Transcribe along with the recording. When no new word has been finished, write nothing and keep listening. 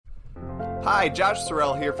Hi, Josh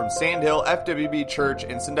Sorrell here from Sandhill FWB Church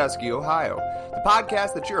in Sandusky, Ohio. The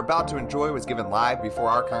podcast that you're about to enjoy was given live before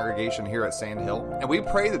our congregation here at Sandhill, and we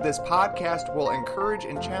pray that this podcast will encourage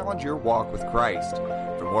and challenge your walk with Christ.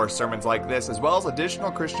 For more sermons like this, as well as additional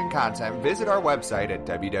Christian content, visit our website at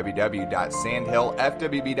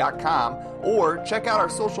www.sandhillfwb.com or check out our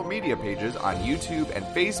social media pages on YouTube and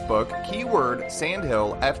Facebook, keyword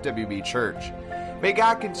Sandhill FWB Church. May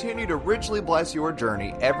God continue to richly bless your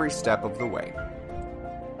journey every step of the way.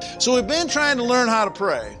 So we've been trying to learn how to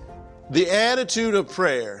pray. The attitude of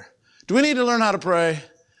prayer. Do we need to learn how to pray?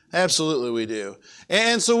 Absolutely we do.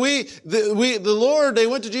 And so the Lord, they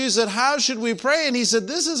went to Jesus and said, how should we pray? And he said,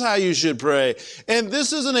 this is how you should pray. And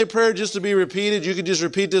this isn't a prayer just to be repeated. You could just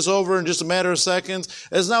repeat this over in just a matter of seconds.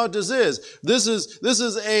 That's not what this is. This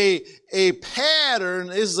is a pattern.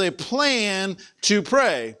 This is a plan to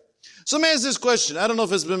pray. So let me ask this question. I don't know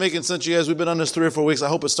if it's been making sense to you guys. We've been on this 3 or 4 weeks. I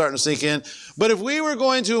hope it's starting to sink in. But if we were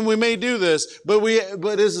going to, and we may do this, but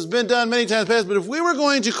this has been done many times past, but if we were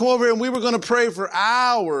going to come over and we were going to pray for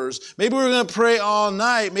hours, maybe we were going to pray all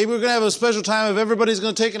night, maybe we're going to have a special time if everybody's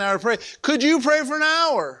going to take an hour to pray, could you pray for an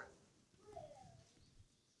hour?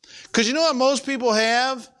 Because you know what most people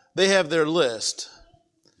have? They have their list.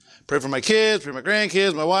 Pray for my kids, pray for my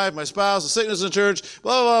grandkids, my wife, my spouse, the sickness in the church,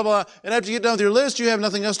 blah, blah, blah. And after you get done with your list, you have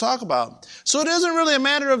nothing else to talk about. So it isn't really a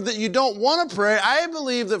matter of that you don't want to pray. I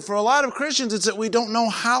believe that for a lot of Christians, it's that we don't know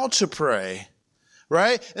how to pray.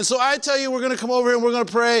 Right? And so I tell you, we're going to come over here and we're going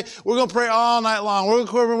to pray. We're going to pray all night long. We're going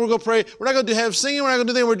to come over and we're going to pray. We're not going to have singing. We're not going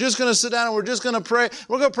to do anything. We're just going to sit down and we're just going to pray.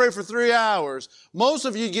 We're going to pray for 3 hours. Most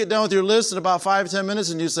of you get done with your list in about 5-10 minutes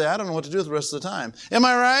and you say, I don't know what to do with the rest of the time. Am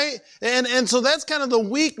I right? And so that's kind of the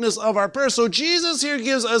weakness of our prayer. So Jesus here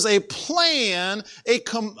gives us a plan,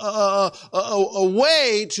 a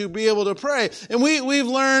way to be able to pray. And we've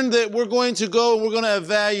learned that we're going to go and we're going to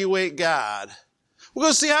evaluate God. We're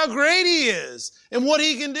going to see how great He is and what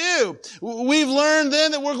He can do. We've learned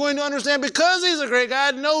then that we're going to understand because He's a great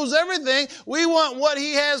God, knows everything, we want what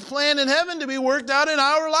He has planned in heaven to be worked out in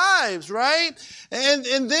our lives, right?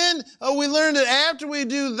 And then we learned that after we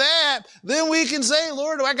do that, then we can say,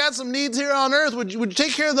 Lord, I got some needs here on earth. Would you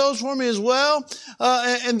take care of those for me as well?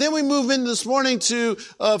 And then we move in this morning to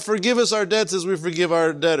forgive us our debts as we forgive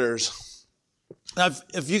our debtors. Now,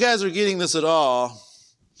 if you guys are getting this at all,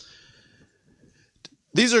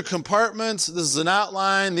 these are compartments. This is an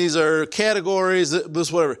outline. These are categories.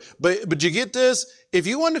 This whatever. But you get this? If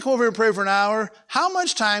you wanted to come over here and pray for an hour, how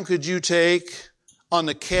much time could you take on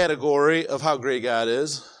the category of how great God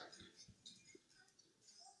is?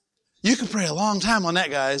 You could pray a long time on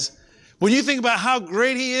that, guys. When you think about how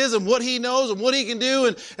great He is and what He knows and what He can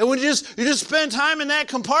do, and when you just spend time in that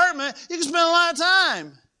compartment, you can spend a lot of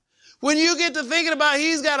time. When you get to thinking about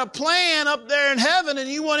He's got a plan up there in heaven and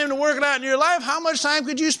you want Him to work it out in your life, how much time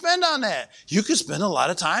could you spend on that? You could spend a lot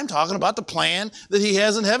of time talking about the plan that He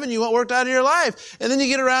has in heaven you want worked out in your life. And then you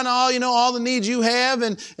get around all the needs you have.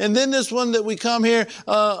 And then this one that we come here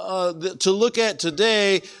to look at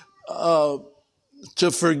today,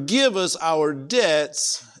 to forgive us our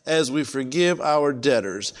debts as we forgive our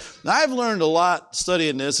debtors. Now, I've learned a lot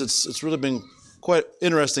studying this. It's really been quite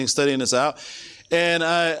interesting studying this out. And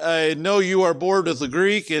I know you are bored with the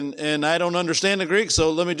Greek, and I don't understand the Greek,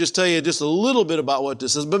 so let me just tell you just a little bit about what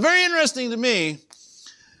this is. But very interesting to me,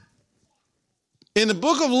 in the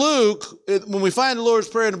book of Luke, when we find the Lord's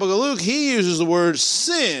Prayer in the book of Luke, He uses the word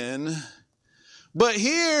sin, but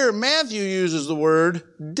here Matthew uses the word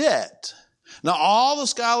debt. Now, all the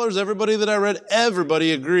scholars, everybody that I read,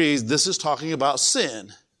 everybody agrees this is talking about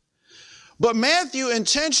sin. But Matthew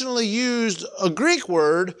intentionally used a Greek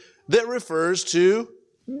word that refers to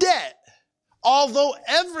debt. Although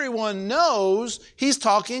everyone knows he's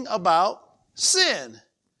talking about sin.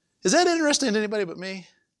 Is that interesting to anybody but me?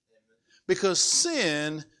 Because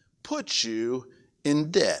sin puts you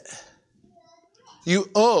in debt. You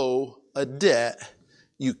owe a debt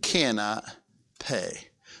you cannot pay.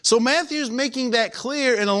 So Matthew's making that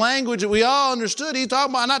clear in a language that we all understood. He's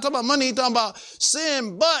talking about, not talking about money, he's talking about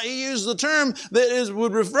sin, but he used the term that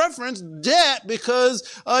would reference debt because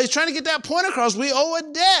he's trying to get that point across. We owe a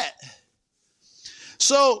debt.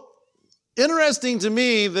 So interesting to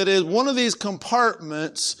me that is one of these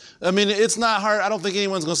compartments. I mean, it's not hard. I don't think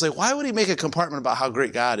anyone's going to say, why would he make a compartment about how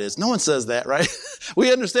great God is? No one says that, right?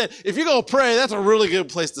 We understand. If you're going to pray, that's a really good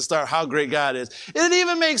place to start, how great God is. It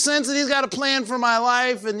even makes sense that He's got a plan for my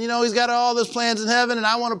life, and, He's got all those plans in heaven, and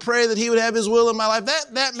I want to pray that He would have His will in my life.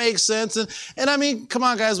 That makes sense. And I mean, come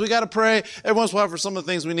on, guys, we got to pray every once in a while for some of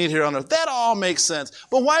the things we need here on earth. That all makes sense.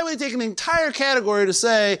 But why would He take an entire category to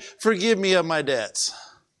say, forgive me of my debts?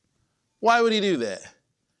 Why would He do that?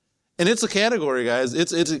 And it's a category, guys.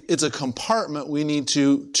 It's a compartment we need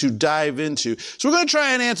to dive into. So we're going to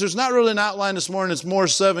try and answer. It's not really an outline this morning. It's more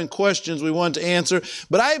 7 questions we want to answer.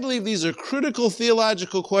 But I believe these are critical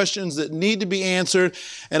theological questions that need to be answered.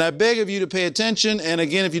 And I beg of you to pay attention. And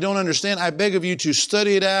again, if you don't understand, I beg of you to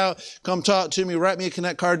study it out. Come talk to me. Write me a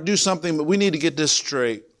Connect card. Do something. But we need to get this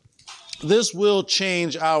straight. This will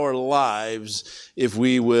change our lives if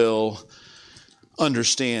we will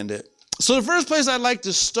understand it. So the first place I'd like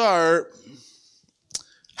to start,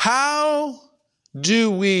 how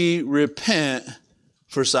do we repent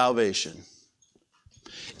for salvation?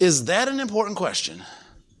 Is that an important question?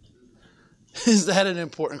 Is that an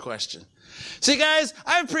important question? See, guys,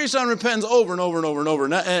 I've preached on repentance over and over and over and over,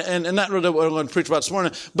 and not really what I'm going to preach about this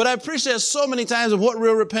morning, but I've preached that so many times of what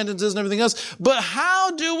real repentance is and everything else. But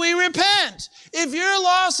how do we repent? If you're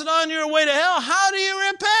lost and on your way to hell, how do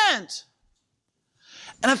you repent?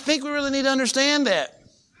 And I think we really need to understand that.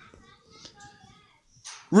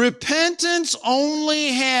 Repentance only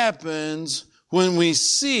happens when we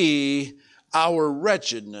see our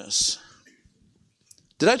wretchedness.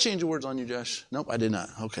 Did I change the words on you, Josh? Nope, I did not.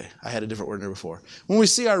 Okay, I had a different word there before. When we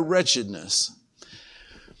see our wretchedness.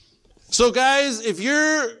 So guys, if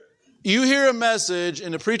you hear a message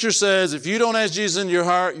and the preacher says, if you don't ask Jesus into your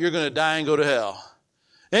heart, you're going to die and go to hell.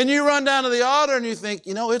 And you run down to the altar and you think,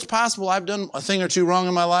 it's possible I've done a thing or two wrong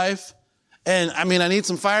in my life. And I need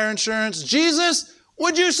some fire insurance. Jesus,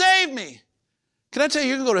 would you save me? Can I tell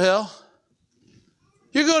you can go to hell?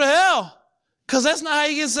 You can go to hell because that's not how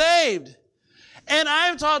you get saved. And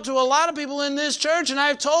I've talked to a lot of people in this church and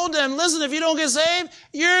I've told them, listen, if you don't get saved,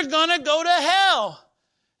 you're going to go to hell.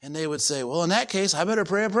 And they would say, well, in that case, I better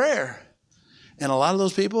pray a prayer. And a lot of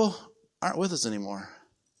those people aren't with us anymore.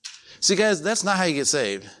 See, guys, that's not how you get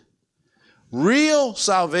saved. Real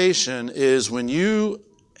salvation is when you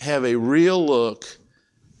have a real look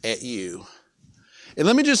at you. And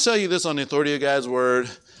let me just tell you this on the authority of God's word.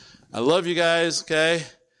 I love you guys, okay?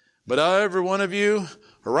 But every one of you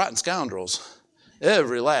are rotten scoundrels.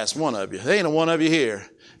 Every last one of you. There ain't a one of you here.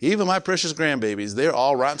 Even my precious grandbabies, they're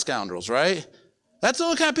all rotten scoundrels, right? That's the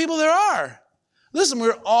only kind of people there are. Listen,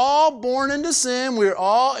 we're all born into sin. We're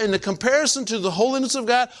all, in the comparison to the holiness of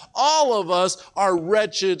God, all of us are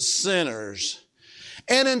wretched sinners.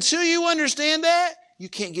 And until you understand that, you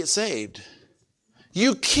can't get saved.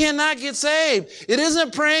 You cannot get saved. It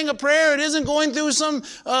isn't praying a prayer. It isn't going through some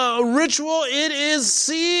ritual. It is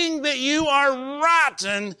seeing that you are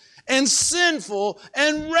rotten and sinful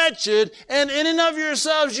and wretched, and in and of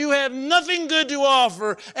yourselves you have nothing good to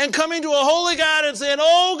offer, and coming to a holy God and saying,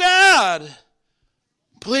 oh God,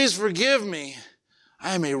 please forgive me.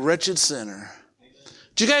 I am a wretched sinner.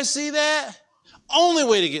 Do you guys see that? Only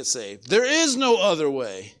way to get saved. There is no other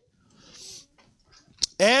way.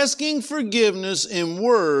 Asking forgiveness in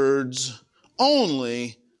words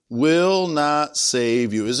only will not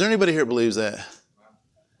save you. Is there anybody here that believes that?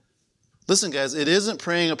 Listen, guys, it isn't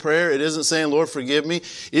praying a prayer. It isn't saying, Lord, forgive me.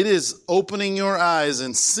 It is opening your eyes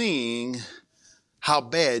and seeing how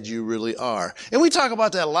bad you really are. And we talk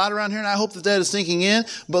about that a lot around here, and I hope that is sinking in.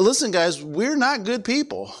 But listen, guys, we're not good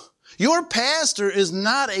people. Your pastor is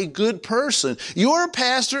not a good person. Your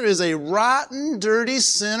pastor is a rotten, dirty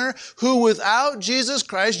sinner who, without Jesus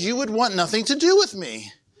Christ, you would want nothing to do with me.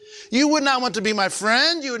 You would not want to be my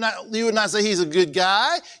friend. You would not say he's a good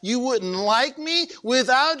guy. You wouldn't like me.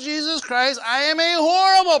 Without Jesus Christ, I am a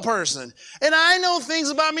horrible person. And I know things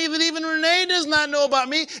about me that even Renee does not know about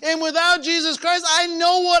me. And without Jesus Christ, I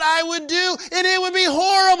know what I would do, and it would be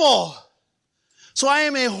horrible. So I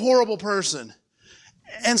am a horrible person.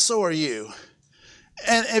 And so are you.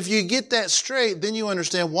 And if you get that straight, then you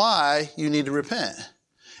understand why you need to repent.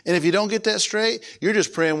 And if you don't get that straight, you're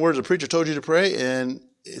just praying words the preacher told you to pray, and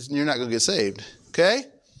you're not going to get saved. Okay?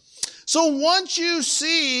 So once you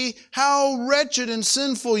see how wretched and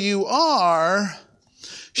sinful you are,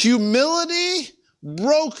 humility,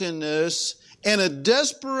 brokenness, and a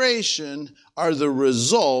desperation are the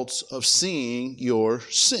results of seeing your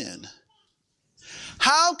sin.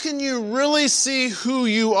 How can you really see who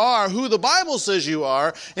you are, who the Bible says you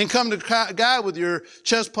are, and come to God with your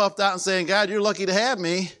chest puffed out and saying, God, you're lucky to have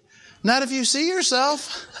me? Not if you see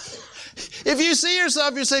yourself. If you see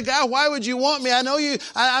yourself, you say, God, why would you want me? I know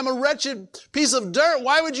I'm a wretched piece of dirt.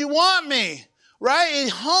 Why would you want me? Right? It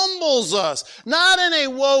humbles us. Not in a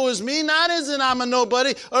woe is me, not as in I'm a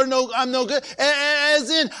nobody or no, I'm no good. As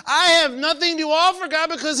in I have nothing to offer God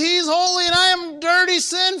because he's holy and I am dirty,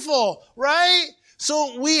 sinful. Right?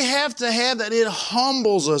 So we have to have that. It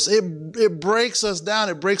humbles us. It breaks us down.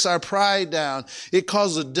 It breaks our pride down. It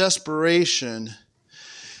causes desperation.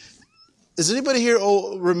 Does anybody here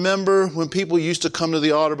remember when people used to come to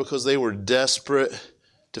the altar because they were desperate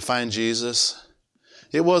to find Jesus?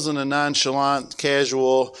 It wasn't a nonchalant,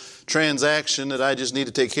 casual transaction that I just need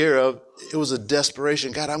to take care of. It was a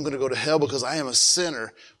desperation. God, I'm going to go to hell because I am a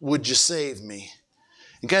sinner. Would you save me?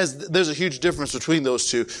 And guys, there's a huge difference between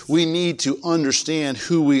those two. We need to understand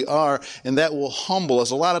who we are, and that will humble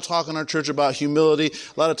us. A lot of talk in our church about humility,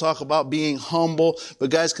 a lot of talk about being humble.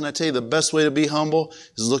 But guys, can I tell you the best way to be humble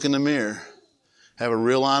is look in the mirror. Have a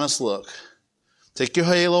real honest look. Take your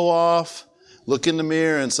halo off. Look in the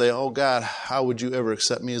mirror and say, oh God, how would you ever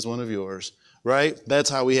accept me as one of yours? Right?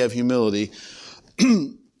 That's how we have humility.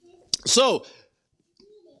 So,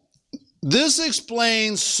 this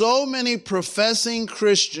explains so many professing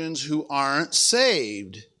Christians who aren't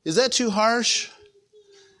saved. Is that too harsh?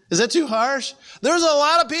 Is that too harsh? There's a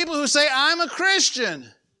lot of people who say, I'm a Christian.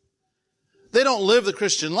 They don't live the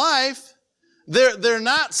Christian life. They're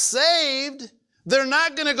not saved. They're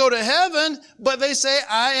not going to go to heaven, but they say,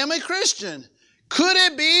 I am a Christian. Could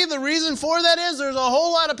it be the reason for that is there's a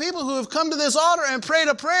whole lot of people who have come to this altar and prayed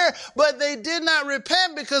a prayer, but they did not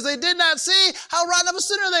repent because they did not see how rotten of a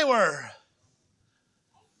sinner they were.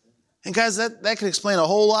 And guys, that can explain a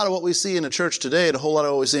whole lot of what we see in the church today and a whole lot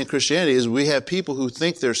of what we see in Christianity is we have people who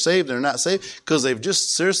think they're saved and they're not saved because they've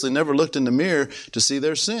just seriously never looked in the mirror to see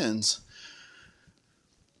their sins.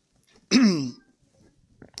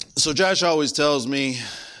 So Josh always tells me,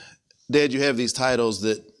 Dad, you have these titles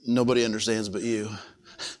that nobody understands but you.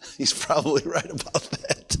 He's probably right about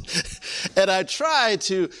that. And I try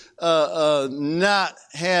to not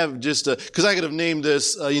have just because I could have named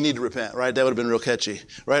this, you need to repent, right? That would have been real catchy,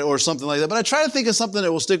 right? Or something like that. But I try to think of something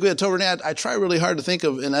that will stick with it. I try really hard to think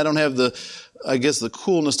of, and I don't have the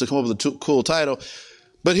coolness to come up with a cool title.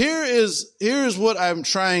 But here's what I'm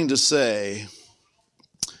trying to say.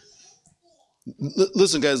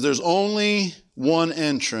 Listen, guys, there's only one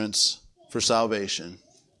entrance for salvation.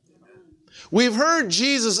 We've heard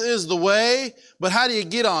Jesus is the way, but how do you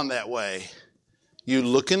get on that way? You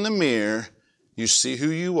look in the mirror, you see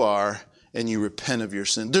who you are, and you repent of your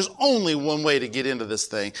sin. There's only one way to get into this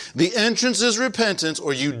thing. The entrance is repentance,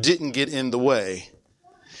 or you didn't get in the way.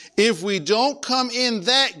 If we don't come in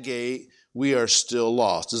that gate, we are still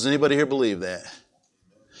lost. Does anybody here believe that?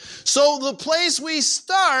 So the place we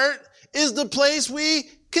start is the place we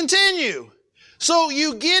continue. So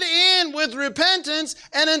you get in with repentance,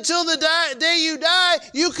 and until the day you die,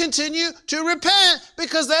 you continue to repent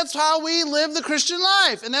because that's how we live the Christian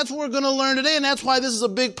life. And that's what we're going to learn today, and that's why this is a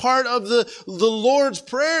big part of the Lord's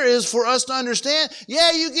Prayer is for us to understand,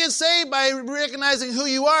 yeah, you get saved by recognizing who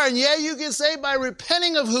you are, and yeah, you get saved by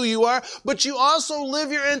repenting of who you are, but you also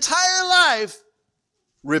live your entire life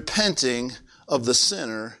repenting of the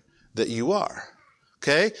sinner that you are.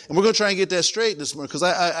 Okay? And we're going to try and get that straight this morning because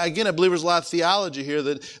I believe there's a lot of theology here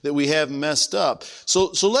that we have messed up. So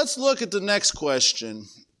let's look at the next question.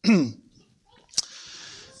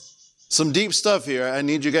 Some deep stuff here. I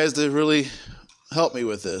need you guys to really help me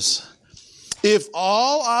with this. If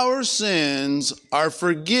all our sins are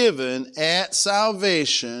forgiven at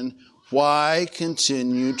salvation, why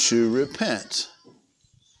continue to repent?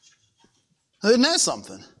 Isn't that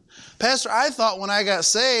something? Pastor, I thought when I got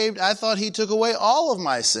saved, I thought he took away all of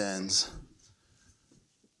my sins.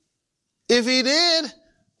 If he did,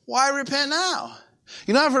 why repent now?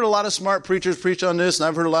 You know, I've heard a lot of smart preachers preach on this, and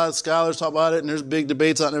I've heard a lot of scholars talk about it, and there's big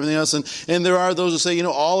debates on it and everything else. And there are those who say,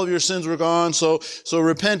 all of your sins were gone, so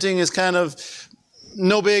repenting is kind of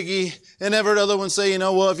no biggie. And I've heard other ones say,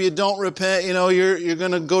 well, if you don't repent, you're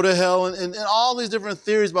going to go to hell, and all these different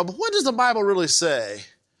theories about, but what does the Bible really say?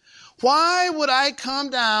 Why would I come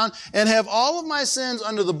down and have all of my sins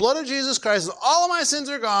under the blood of Jesus Christ, and all of my sins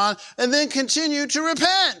are gone, and then continue to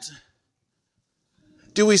repent?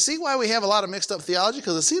 Do we see why we have a lot of mixed up theology?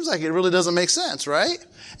 Because it seems like it really doesn't make sense, right?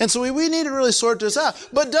 And so we need to really sort this out.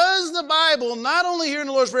 But does the Bible, not only here in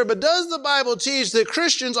the Lord's Prayer, but does the Bible teach that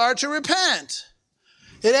Christians are to repent?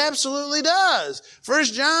 It absolutely does. 1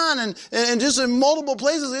 John and just in multiple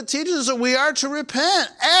places, it teaches us that we are to repent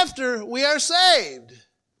after we are saved.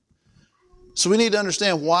 So we need to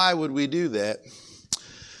understand why would we do that.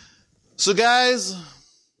 So guys,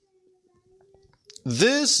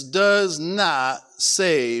 this does not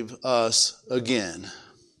save us again.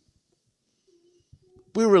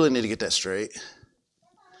 We really need to get that straight.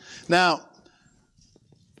 Now,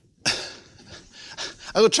 I'm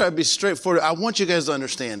going to try to be straightforward. I want you guys to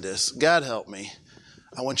understand this. God help me.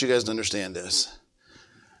 I want you guys to understand this.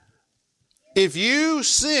 If you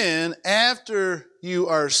sin after you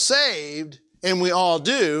are saved, and we all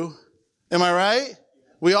do, am I right?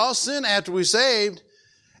 We all sin after we're saved,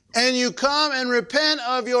 and you come and repent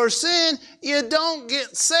of your sin, you don't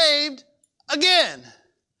get saved again.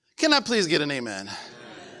 Can I please get an amen?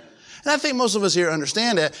 And I think most of us here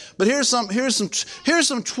understand that. But here's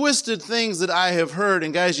some twisted things that I have heard.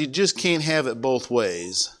 And guys, you just can't have it both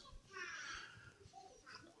ways.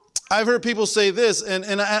 I've heard people say this,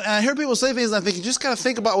 and I hear people say things, and I think you just got to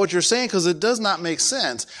think about what you're saying because it does not make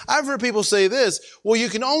sense. I've heard people say this, well, you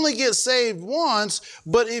can only get saved once,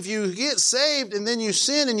 but if you get saved and then you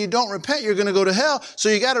sin and you don't repent, you're going to go to hell. So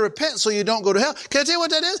you got to repent so you don't go to hell. Can I tell you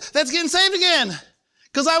what that is? That's getting saved again.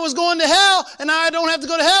 Because I was going to hell, and now I don't have to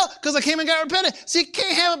go to hell because I came and got repented. See, you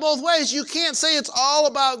can't have it both ways. You can't say it's all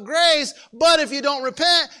about grace, but if you don't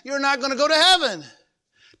repent, you're not going to go to heaven.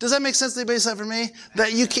 Does that make sense to anybody except for me?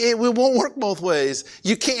 That you can't, it won't work both ways.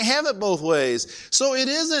 You can't have it both ways. So it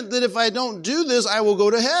isn't that if I don't do this, I will go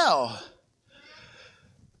to hell.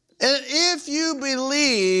 And if you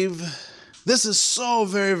believe, this is so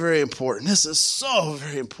very, very important. This is so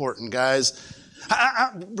very important, guys.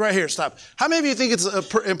 Right here, stop. How many of you think it's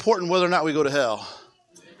important whether or not we go to hell?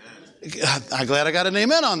 Amen. I'm glad I got an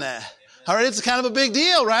amen on that. All right, it's kind of a big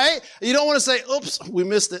deal, right? You don't want to say, oops, we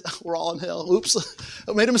missed it. We're all in hell. Oops,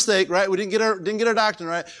 I made a mistake, right? We didn't get our doctrine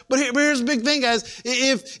right. But here's the big thing, guys.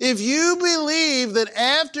 If you believe that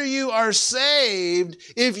after you are saved,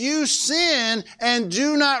 if you sin and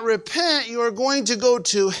do not repent, you are going to go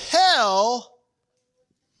to hell.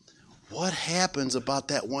 What happens about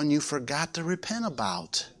that one you forgot to repent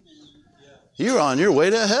about? You're on your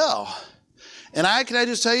way to hell. And can I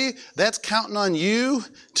just tell you, that's counting on you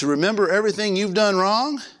to remember everything you've done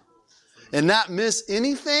wrong and not miss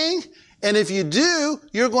anything. And if you do,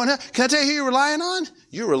 you're going to, can I tell you who you're relying on?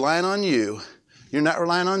 You're relying on you. You're not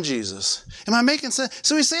relying on Jesus. Am I making sense?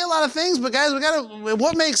 So we say a lot of things, but guys,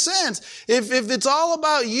 what makes sense? If it's all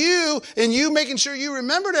about you and you making sure you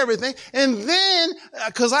remembered everything, and then,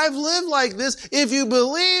 because I've lived like this, if you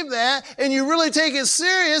believe that and you really take it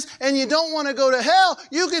serious and you don't want to go to hell,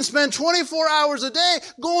 you can spend 24 hours a day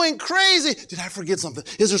going crazy. Did I forget something?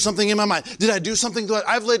 Is there something in my mind? Did I do something?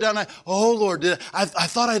 I've laid down, oh Lord, I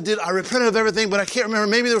thought I did. I repented of everything, but I can't remember.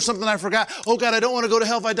 Maybe there was something I forgot. Oh God, I don't want to go to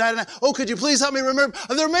hell if I die tonight. Oh, could you please help me remember?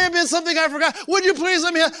 There may have been something I forgot. Would you please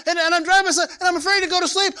let me help? And I'm driving myself, and I'm afraid to go to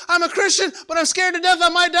sleep. I'm a Christian, but I'm scared to death I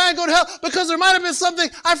might die and go to hell because there might have been something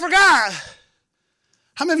I forgot.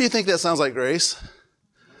 How many of you think that sounds like grace?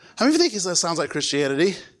 How many of you think that sounds like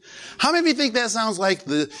Christianity? How many of you think that sounds like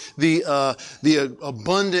the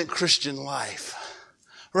abundant Christian life?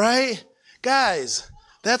 Right? Guys,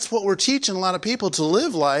 that's what we're teaching a lot of people to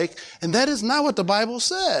live like, and that is not what the Bible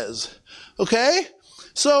says. Okay?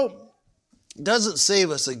 So, does it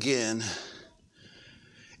save us again?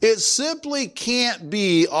 It simply can't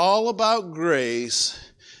be all about grace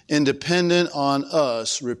and dependent on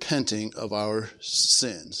us repenting of our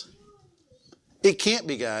sins. It can't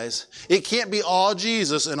be, guys. It can't be all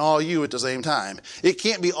Jesus and all you at the same time. It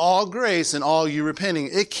can't be all grace and all you repenting.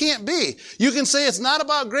 It can't be. You can say it's not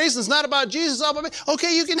about grace and it's not about Jesus, it's all about me.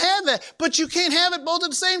 Okay, you can have that, but you can't have it both at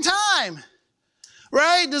the same time.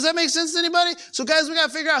 Right? Does that make sense to anybody? So guys, we got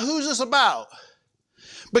to figure out who's this about.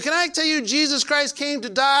 But can I tell you, Jesus Christ came to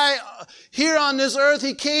die here on this earth.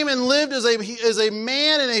 He came and lived as a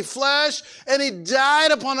man in a flesh, and he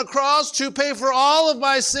died upon a cross to pay for all of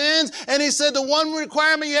my sins. And he said the one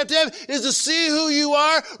requirement you have to have is to see who you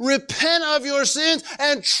are, repent of your sins,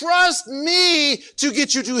 and trust me to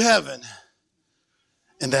get you to heaven.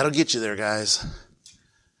 And that'll get you there, guys.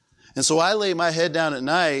 And so I lay my head down at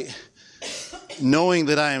night knowing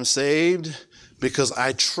that I am saved because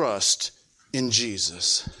I trust in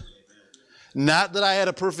Jesus. Not that I had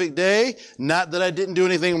a perfect day, not that I didn't do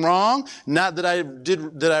anything wrong, not that I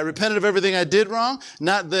repented of everything I did wrong,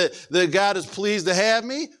 not that God is pleased to have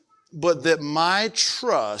me, but that my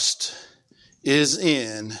trust is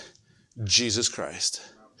in Jesus Christ.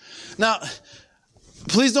 Now,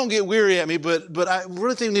 please don't get weary at me, but I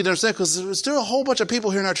really think we need to understand, because there's still a whole bunch of people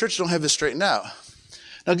here in our church who don't have this straightened out.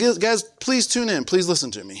 Now, guys, please tune in. Please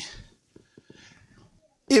listen to me.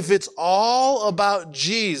 If it's all about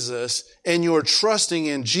Jesus and you're trusting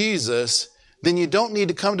in Jesus, then you don't need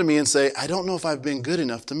to come to me and say, I don't know if I've been good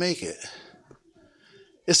enough to make it.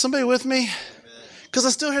 Is somebody with me? Because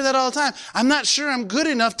I still hear that all the time. I'm not sure I'm good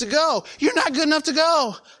enough to go. You're not good enough to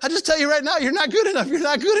go. I just tell you right now, you're not good enough. You're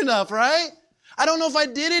not good enough, right? I don't know if I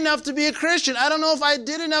did enough to be a Christian. I don't know if I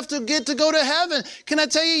did enough to get to go to heaven. Can I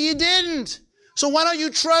tell you, you didn't? So why don't you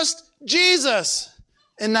trust Jesus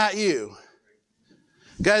and not you?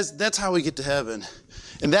 Guys, that's how we get to heaven.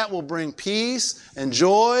 And that will bring peace and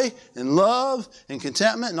joy and love and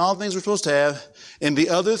contentment and all things we're supposed to have. And the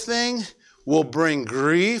other thing will bring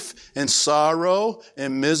grief and sorrow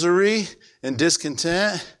and misery and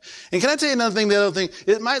discontent. And can I tell you another thing? The other thing,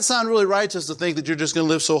 it might sound really righteous to think that you're just going to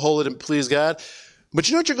live so holy and please God. But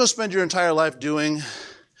you know what you're going to spend your entire life doing?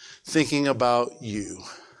 Thinking about you.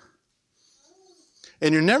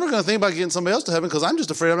 And you're never going to think about getting somebody else to heaven because I'm just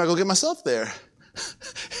afraid I'm not going to get myself there.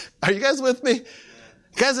 Are you guys with me?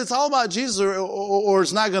 Guys, it's all about Jesus or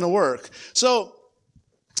it's not going to work. So,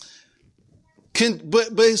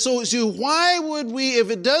 why would we, if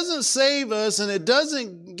it doesn't save us and it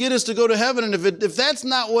doesn't get us to go to heaven, and if that's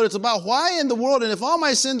not what it's about, why in the world, and if all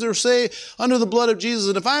my sins are saved under the blood of Jesus,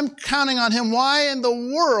 and if I'm counting on him, why in the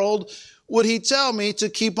world would he tell me to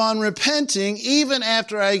keep on repenting even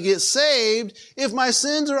after I get saved if my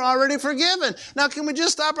sins are already forgiven? Now, can we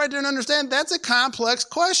just stop right there and understand that's a complex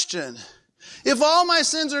question? If all my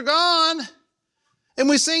sins are gone and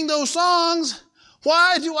we sing those songs,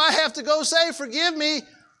 why do I have to go say, forgive me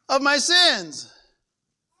of my sins?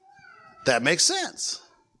 That makes sense.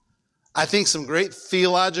 I think some great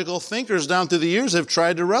theological thinkers down through the years have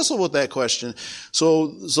tried to wrestle with that question.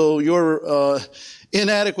 So your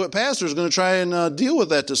inadequate pastor is going to try and deal with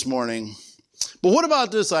that this morning. But what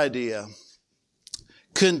about this idea?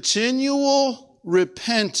 Continual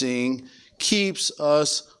repenting keeps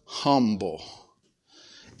us humble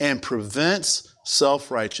and prevents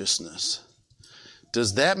self-righteousness.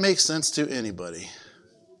 Does that make sense to anybody?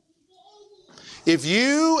 If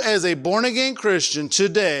you, as a born-again Christian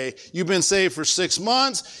today, you've been saved for 6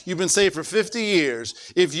 months, you've been saved for 50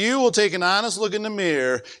 years, if you will take an honest look in the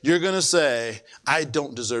mirror, you're going to say, I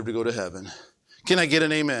don't deserve to go to heaven. Can I get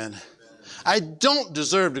an amen? I don't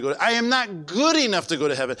deserve to go. I am not good enough to go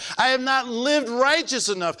to heaven. I have not lived righteous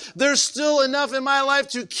enough. There's still enough in my life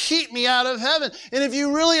to keep me out of heaven. And if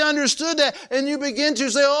you really understood that and you begin to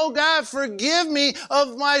say, oh God, forgive me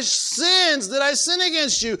of my sins that I sin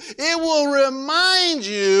against you, it will remind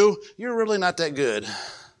you you're really not that good.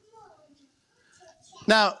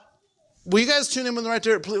 Now, will you guys tune in with the right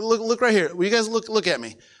there? Look right here. Will you guys look at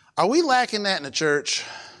me? Are we lacking that in the church?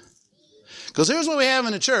 Because here's what we have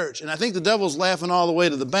in the church, and I think the devil's laughing all the way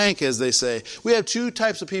to the bank, as they say. We have two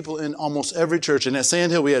types of people in almost every church, and at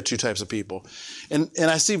Sand Hill we have two types of people. And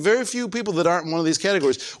I see very few people that aren't in one of these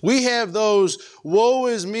categories. We have those, woe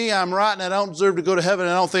is me, I'm rotten, I don't deserve to go to heaven,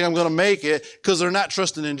 I don't think I'm going to make it, because they're not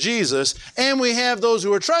trusting in Jesus. And we have those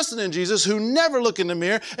who are trusting in Jesus, who never look in the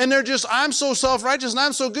mirror, and they're just, I'm so self-righteous, and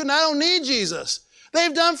I'm so good, and I don't need Jesus.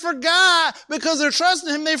 They've done forgot, because they're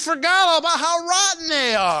trusting him, they forgot all about how rotten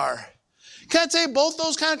they are. Can I tell you, both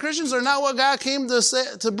those kind of Christians are not what God came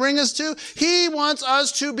to bring us to? He wants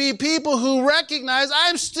us to be people who recognize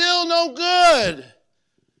I'm still no good,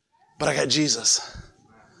 but I got Jesus.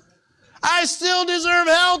 I still deserve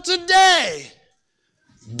hell today,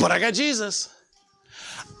 but I got Jesus.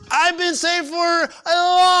 I've been saved for a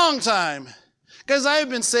long time, because I've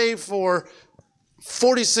been saved for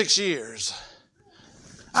 46 years.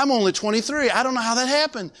 I'm only 23. I don't know how that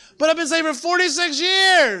happened, but I've been saved for 46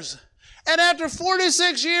 years. And after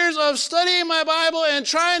 46 years of studying my Bible and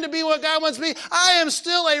trying to be what God wants me, I am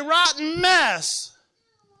still a rotten mess.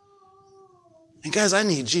 And guys, I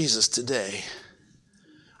need Jesus today.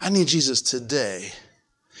 I need Jesus today.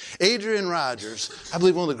 Adrian Rogers, I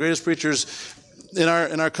believe one of the greatest preachers in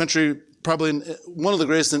our country, probably one of the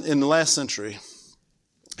greatest in the last century.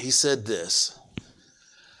 He said this: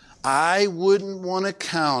 I wouldn't want to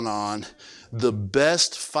count on the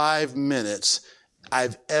best 5 minutes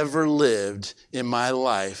I've ever lived in my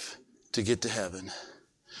life to get to heaven.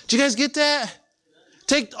 Do you guys get that?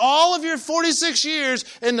 Take all of your 46 years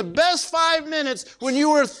and the best 5 minutes when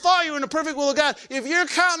you thought you were in the perfect will of God. If you're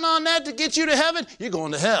counting on that to get you to heaven, you're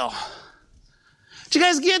going to hell. Do you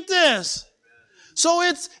guys get this? So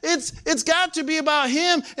it's got to be about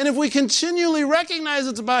him. And if we continually recognize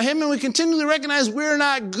it's about him and we continually recognize we're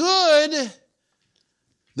not good,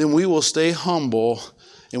 then we will stay humble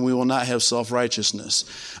and we will not have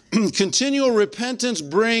self-righteousness. Continual repentance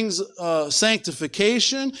brings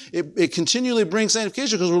sanctification. It continually brings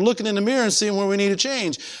sanctification because we're looking in the mirror and seeing where we need to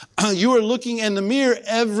change. You are looking in the mirror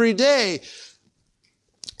every day.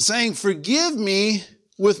 Saying, forgive me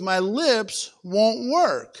with my lips won't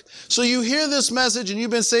work. So you hear this message and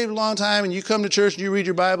you've been saved a long time and you come to church and you read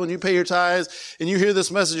your Bible and you pay your tithes and you hear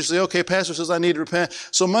this message. You say, okay, pastor says I need to repent.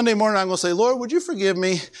 So Monday morning I'm going to say, Lord, would you forgive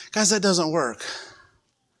me? Guys, that doesn't work.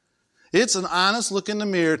 It's an honest look in the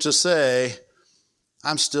mirror to say,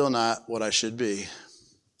 I'm still not what I should be.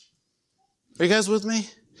 Are you guys with me?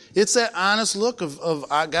 It's that honest look of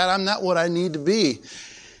God, I'm not what I need to be.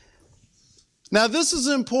 Now, this is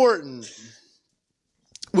important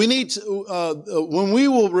we need to, when we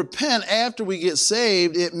will repent after we get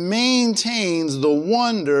saved, it maintains the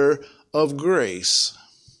wonder of grace.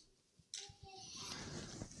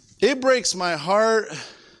 It breaks my heart,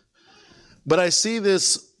 but I see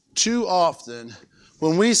this too often.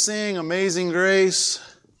 When we sing Amazing Grace,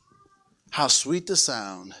 how sweet the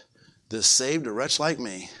sound that saved a wretch like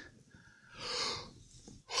me.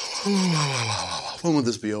 When will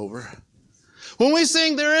this be over? When we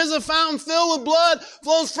sing, there is a fountain filled with blood,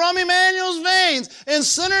 flows from Emmanuel's veins, and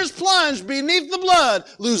sinners plunged beneath the blood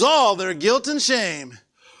lose all their guilt and shame.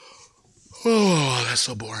 Oh, that's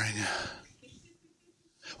so boring.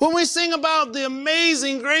 When we sing about the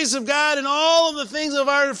amazing grace of God and all of the things of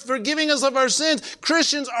our forgiving us of our sins,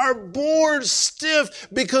 Christians are bored stiff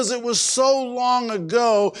because it was so long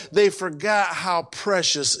ago they forgot how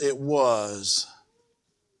precious it was.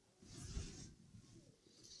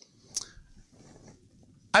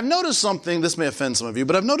 I've noticed something, this may offend some of you,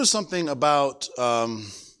 but I've noticed something about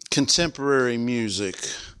contemporary music.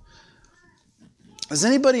 Has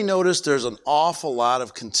anybody noticed there's an awful lot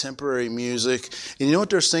of contemporary music? And you know what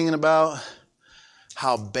they're singing about?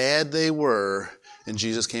 How bad they were, and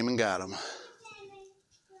Jesus came and got them.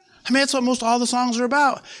 I mean, that's what most all the songs are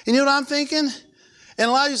about. And you know what I'm thinking? And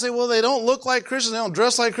a lot of you say, well, they don't look like Christians, they don't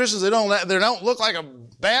dress like Christians, they don't look like a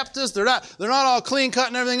Baptist, they're not all clean cut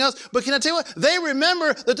and everything else. But can I tell you what? They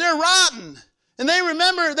remember that they're rotten. And they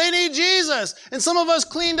remember they need Jesus. And some of us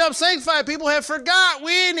cleaned up, sanctified people have forgot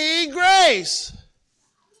we need grace.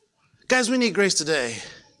 Guys, we need grace today.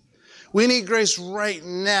 We need grace right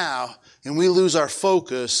now, and we lose our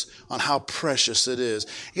focus on how precious it is.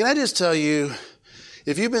 Can I just tell you,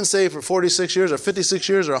 if you've been saved for 46 years or 56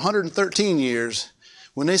 years or 113 years,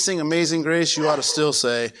 when they sing Amazing Grace, you ought to still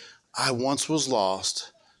say, I once was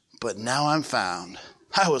lost, but now I'm found.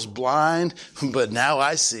 I was blind, but now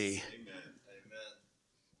I see. Amen.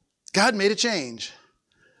 God made a change.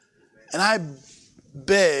 And I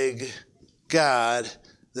beg God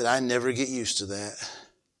that I never get used to that.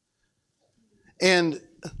 And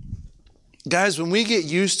guys, when we get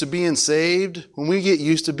used to being saved, when we get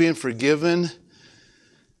used to being forgiven,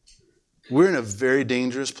 we're in a very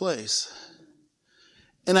dangerous place.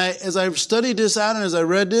 And as I studied this out and as I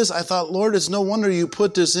read this, I thought, Lord, it's no wonder you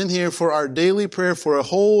put this in here for our daily prayer, for a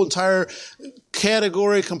whole entire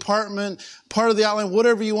category, compartment, part of the outline,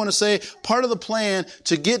 whatever you want to say, part of the plan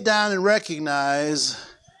to get down and recognize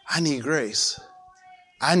I need grace.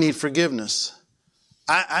 I need forgiveness.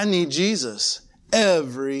 I need Jesus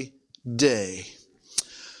every day.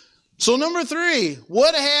 So number 3,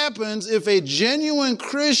 what happens if a genuine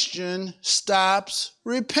Christian stops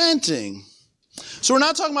repenting? So we're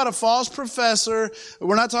not talking about a false professor.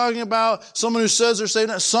 We're not talking about someone who says they're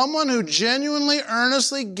saved. Someone who genuinely,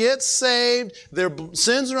 earnestly gets saved. Their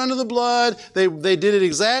sins are under the blood. They did it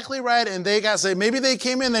exactly right and they got saved. Maybe they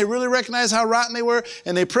came in, they really recognized how rotten they were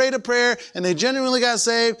and they prayed a prayer and they genuinely got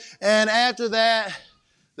saved. And after that,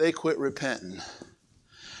 they quit repenting.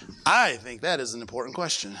 I think that is an important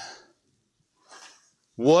question.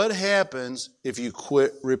 What happens if you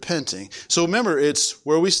quit repenting? So remember, it's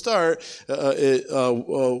where we start. Where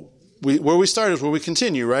we start is where we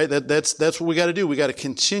continue, right? That's what we got to do. We got to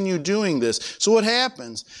continue doing this. So what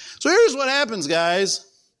happens? So here's what happens, guys.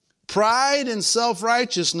 Pride and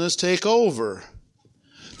self-righteousness take over.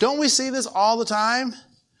 Don't we see this all the time?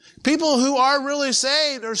 People who are really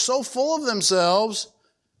saved are so full of themselves,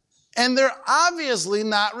 and they're obviously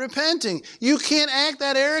not repenting. You can't act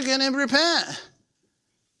that arrogant and repent.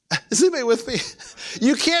 Is anybody with me?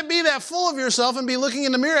 You can't be that full of yourself and be looking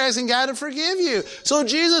in the mirror asking God to forgive you. So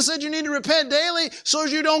Jesus said you need to repent daily so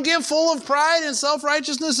as you don't get full of pride and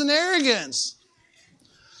self-righteousness and arrogance.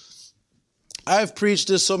 I've preached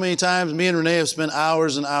this so many times. Me and Renee have spent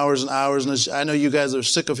hours and hours and hours. And I know you guys are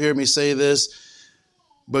sick of hearing me say this.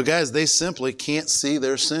 But guys, they simply can't see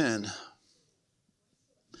their sin.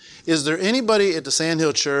 Is there anybody at the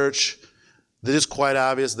Sandhill Church that is quite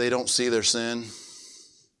obvious they don't see their sin?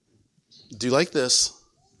 Do you like this?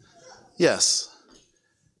 Yes.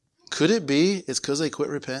 Could it be it's because they quit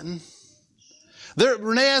repenting?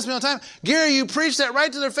 Renee asks me all the time, Gary, you preach that right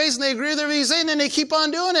to their face and they agree with everything you say and then they keep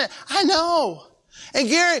on doing it. I know. And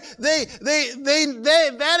Gary,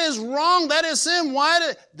 that is wrong. That is sin.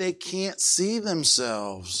 They can't see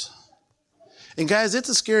themselves. And guys, it's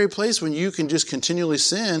a scary place when you can just continually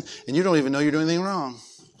sin and you don't even know you're doing anything wrong.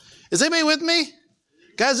 Is anybody with me?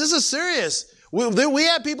 Guys, this is serious. We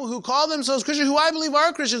have people who call themselves Christians, who I believe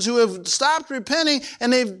are Christians, who have stopped repenting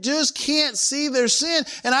and they just can't see their sin.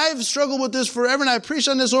 And I've struggled with this forever and I've preached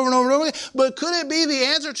on this over and over and over again. But could it be the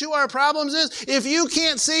answer to our problems is if you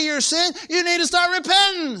can't see your sin, you need to start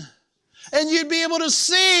repenting? and you'd be able to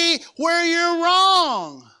see where you're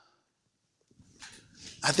wrong.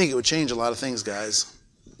 I think it would change a lot of things, guys.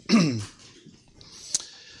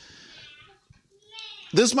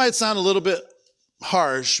 This might sound a little bit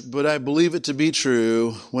harsh, but I believe it to be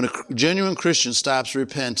true. When a genuine Christian stops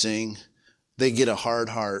repenting, they get a hard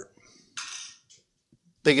heart.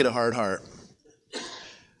 They get a hard heart.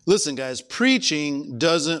 Listen, guys, preaching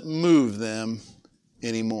doesn't move them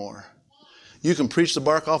anymore. You can preach the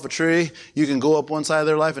bark off a tree. You can go up one side of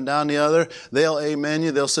their life and down the other. They'll amen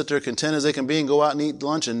you. They'll sit there content as they can be and go out and eat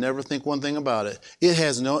lunch and never think one thing about it. It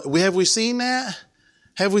has no, have we seen that?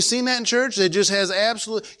 Have we seen that in church? It just has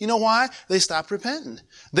absolute, you know why? They stopped repenting.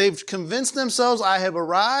 They've convinced themselves, I have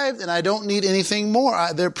arrived and I don't need anything more.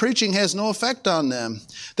 Their preaching has no effect on them.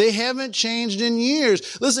 They haven't changed in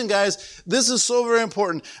years. Listen, guys, this is so very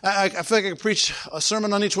important. I feel like I could preach a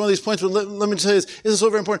sermon on each one of these points, but let me tell you this is so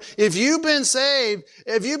very important. If you've been saved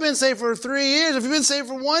for 3 years, if you've been saved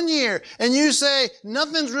for 1 year, and you say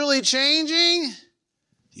nothing's really changing,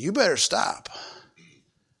 you better stop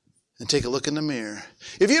and take a look in the mirror.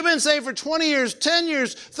 If you've been saved for 20 years, 10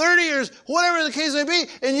 years, 30 years, whatever the case may be,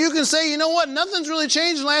 and you can say, you know what, nothing's really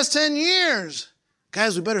changed in the last 10 years.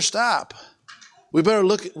 Guys, we better stop. We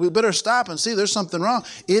better stop and see there's something wrong.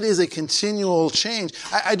 It is a continual change.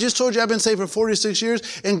 I just told you I've been saved for 46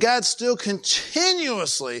 years, and God still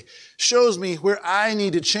continuously shows me where I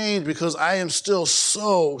need to change because I am still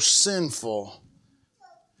so sinful.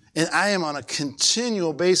 And I am on a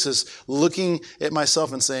continual basis looking at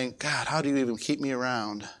myself and saying, God, how do you even keep me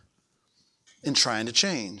around? And trying to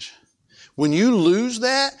change. When you lose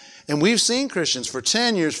that, and we've seen Christians for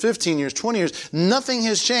 10 years, 15 years, 20 years, nothing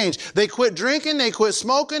has changed. They quit drinking, they quit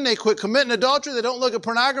smoking, they quit committing adultery, they don't look at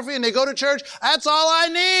pornography, and they go to church. That's all I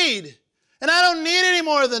need. And I don't need any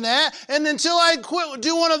more than that. And until I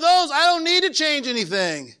do one of those, I don't need to change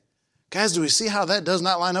anything. Guys, do we see how that does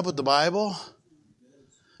not line up with the Bible?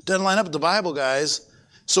 Doesn't line up with the Bible, guys.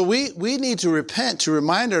 So we need to repent to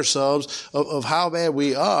remind ourselves of how bad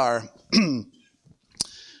we are.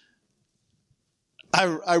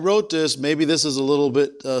 I wrote this. Maybe this is a little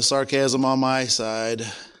bit sarcasm on my side.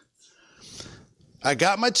 I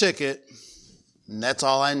got my ticket, and that's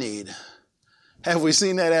all I need. Have we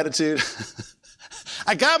seen that attitude?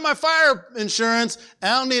 I got my fire insurance,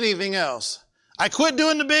 and I don't need anything else. I quit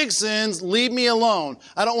doing the big sins. Leave me alone.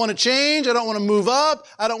 I don't want to change. I don't want to move up.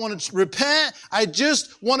 I don't want to repent. I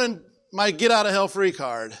just want my get out of hell free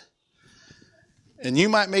card. And you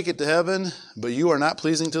might make it to heaven, but you are not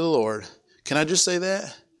pleasing to the Lord. Can I just say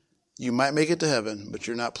that? You might make it to heaven, but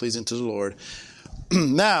you're not pleasing to the Lord.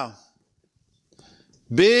 Now,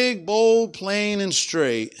 big, bold, plain, and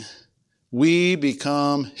straight, we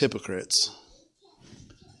become hypocrites.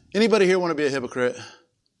 Anybody here want to be a hypocrite?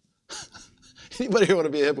 Anybody here want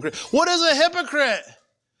to be a hypocrite? What is a hypocrite?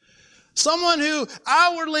 Someone who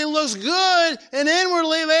outwardly looks good and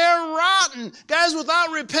inwardly they are rotten. Guys, without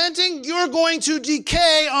repenting, you're going to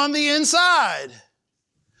decay on the inside.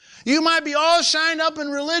 You might be all shined up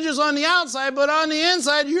and religious on the outside, but on the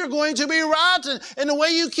inside, you're going to be rotten. And the way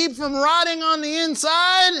you keep from rotting on the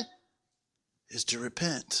inside is to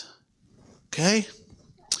repent. Okay?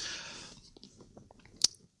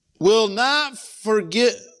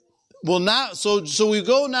 So we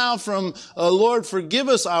go now from, Lord, forgive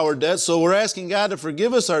us our debts. So we're asking God to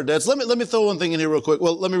forgive us our debts. Let me throw one thing in here real quick.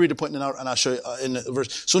 Well, let me read the point and I'll show you in the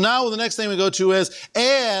verse. So now the next thing we go to is,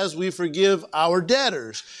 as we forgive our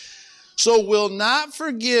debtors. So will not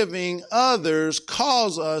forgiving others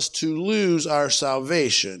cause us to lose our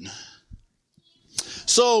salvation?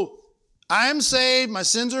 So I'm saved, my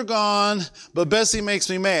sins are gone, but Bessie makes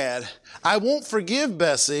me mad. I won't forgive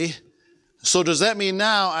Bessie. So does that mean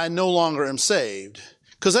now I no longer am saved?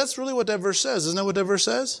 Because that's really what that verse says. Isn't that what that verse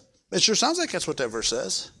says? It sure sounds like that's what that verse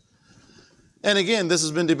says. And again, this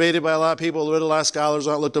has been debated by a lot of people. A lot of scholars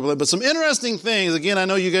aren't looked up at it. But some interesting things. Again, I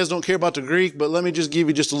know you guys don't care about the Greek, but let me just give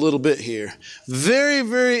you just a little bit here. Very,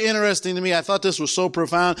 very interesting to me. I thought this was so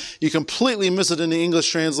profound. You completely miss it in the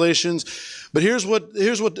English translations. But here's what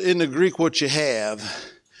in the Greek what you have.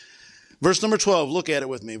 Verse number 12. Look at it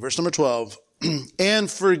with me. Verse number 12.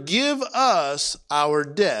 And forgive us our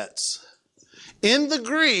debts. In the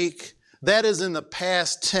Greek, that is in the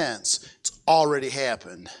past tense. It's already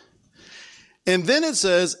happened. And then it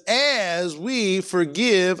says, as we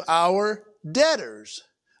forgive our debtors.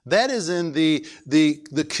 That is in the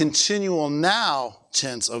continual now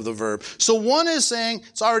tense of the verb. So one is saying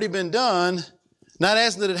it's already been done, not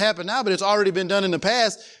asking that it happen now, but it's already been done in the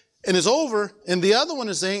past and it's over. And the other one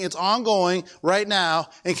is saying it's ongoing right now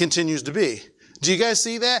and continues to be. Do you guys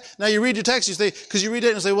see that? Now you read your text, you say, because you read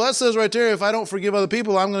it and say, well, that says right there, if I don't forgive other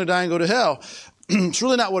people, I'm going to die and go to hell. It's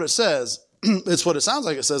really not what it says. It's what it sounds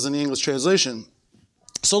like it says in the English translation.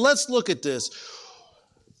 So let's look at this.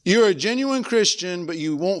 You're a genuine Christian, but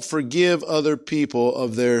you won't forgive other people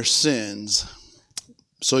of their sins.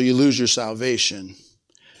 So you lose your salvation.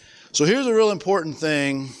 So here's a real important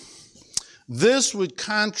thing. This would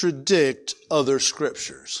contradict other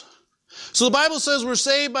scriptures. So the Bible says we're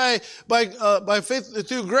saved by faith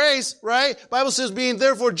through grace, right? The Bible says being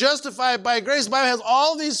therefore justified by grace. The Bible has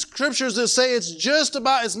all these scriptures that say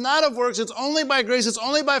it's not of works, it's only by grace, it's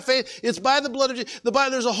only by faith, it's by the blood of Jesus.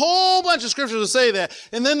 There's a whole bunch of scriptures that say that.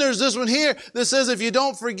 And then there's this one here that says if you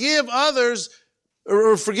don't forgive others,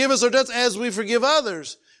 or forgive us our debts as we forgive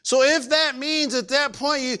others. So if that means at that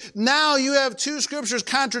point, now you have two scriptures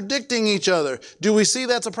contradicting each other, do we see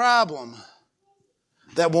that's a problem?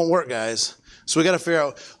 That won't work, guys. So we got to figure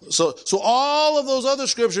out. So all of those other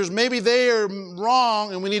scriptures, maybe they are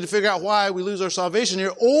wrong and we need to figure out why we lose our salvation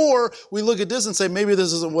here. Or we look at this and say, maybe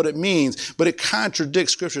this isn't what it means. But it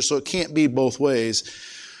contradicts scripture, so it can't be both ways.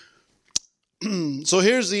 So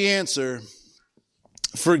here's the answer.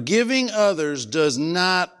 Forgiving others does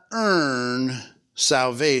not earn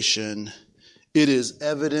salvation. It is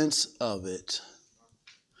evidence of it.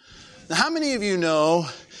 Now, how many of you know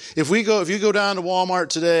if you go down to Walmart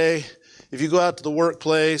today, if you go out to the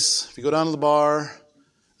workplace, if you go down to the bar,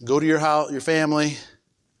 go to your house, your family,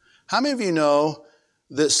 how many of you know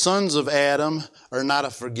that sons of Adam are not a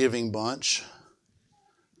forgiving bunch?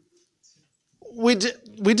 We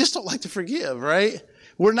just don't like to forgive, right?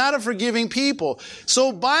 We're not a forgiving people.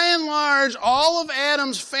 So by and large, all of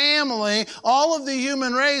Adam's family, all of the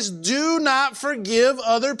human race do not forgive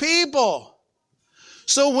other people.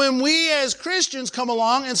 So when we as Christians come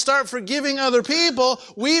along and start forgiving other people,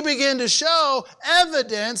 we begin to show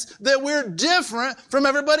evidence that we're different from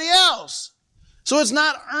everybody else. So it's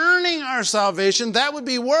not earning our salvation. That would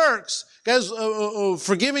be works. Guys,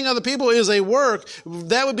 forgiving other people is a work.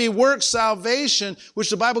 That would be work salvation, which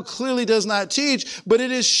the Bible clearly does not teach, but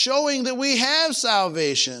it is showing that we have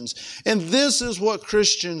salvations. And this is what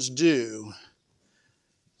Christians do.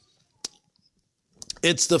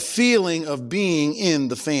 It's the feeling of being in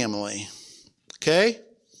the family. Okay?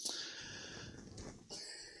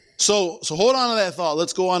 So hold on to that thought.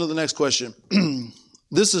 Let's go on to the next question.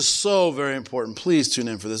 This is so very important. Please tune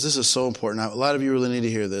in for this. This is so important. Now, a lot of you really need to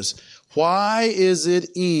hear this. Why is it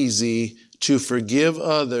easy to forgive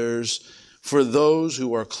others for those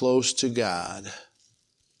who are close to God? You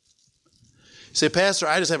say, Pastor,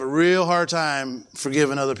 I just have a real hard time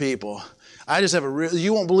forgiving other people.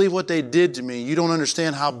 You won't believe what they did to me. You don't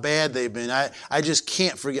understand how bad they've been. I just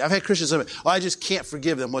can't forgive. I've had Christians say, I just can't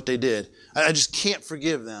forgive them what they did. I just can't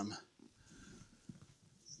forgive them.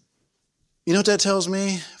 You know what that tells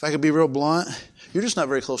me? If I could be real blunt, you're just not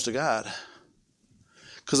very close to God.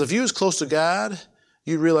 Because if you was close to God,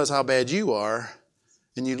 you'd realize how bad you are,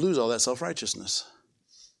 and you'd lose all that self-righteousness.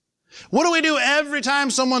 What do we do every time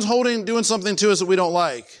someone's doing something to us that we don't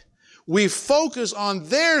like? We focus on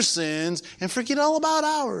their sins and forget all about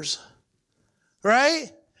ours.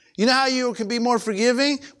 Right? You know how you can be more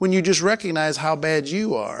forgiving? When you just recognize how bad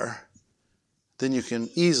you are, then you can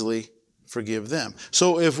easily forgive them.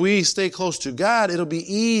 So if we stay close to God, it'll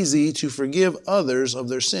be easy to forgive others of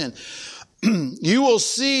their sin. You will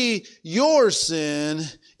see your sin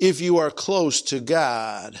if you are close to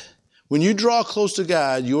God. When you draw close to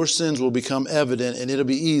God, your sins will become evident and it'll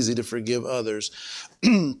be easy to forgive others.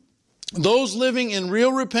 Those living in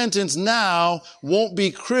real repentance now won't be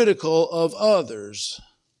critical of others.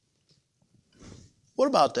 What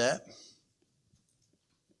about that?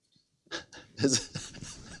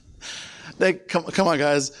 Come on,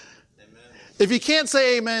 guys. Amen. If you can't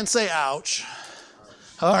say amen, say ouch.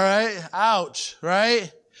 All right? Ouch,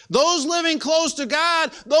 right? Those living close to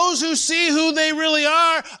God, those who see who they really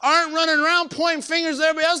are, aren't running around pointing fingers at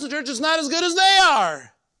everybody else in the church. It's not as good as they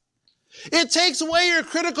are. It takes away your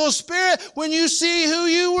critical spirit when you see who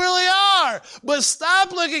you really are. But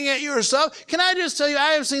stop looking at yourself. Can I just tell you,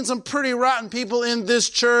 I have seen some pretty rotten people in this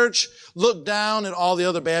church look down at all the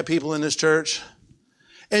other bad people in this church.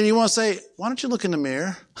 And you want to say, why don't you look in the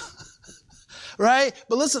mirror? Right?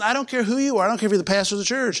 But listen, I don't care who you are. I don't care if you're the pastor of the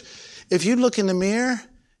church. If you look in the mirror,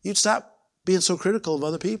 you'd stop being so critical of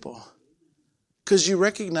other people. Because you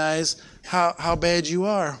recognize how bad you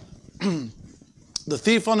are. The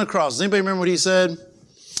thief on the cross. Does anybody remember what he said?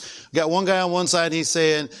 Got one guy on one side and he's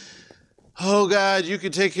saying, oh God, you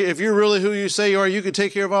could take care, if you're really who you say you are, you could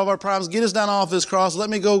take care of all of our problems. Get us down off this cross. Let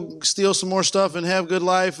me go steal some more stuff and have good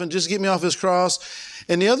life and just get me off this cross.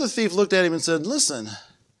 And the other thief looked at him and said, listen,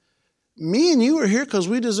 me and you are here because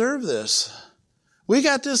we deserve this. We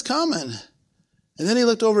got this coming. And then he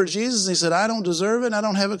looked over at Jesus and he said, I don't deserve it and I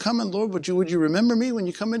don't have it coming, Lord, but would you remember me when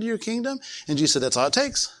you come into your kingdom? And Jesus said, that's all it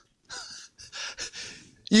takes.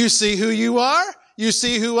 You see who you are. You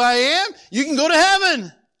see who I am. You can go to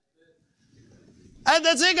heaven. And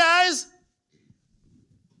that's it, guys.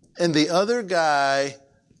 And the other guy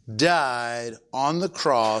died on the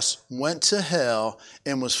cross, went to hell,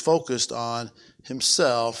 and was focused on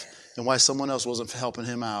himself and why someone else wasn't helping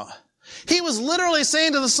him out. He was literally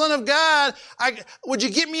saying to the Son of God, would you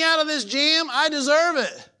get me out of this jam? I deserve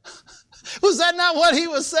it. Was that not what he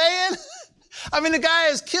was saying? I mean, the guy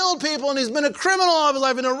has killed people and he's been a criminal all of his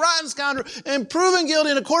life and a rotten scoundrel and proven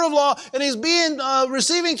guilty in a court of law, and he's being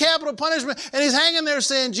receiving capital punishment, and he's hanging there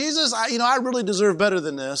saying, Jesus, I really deserve better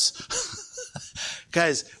than this.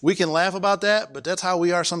 Guys, we can laugh about that, but that's how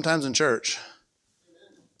we are sometimes in church.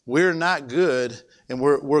 We're not good, and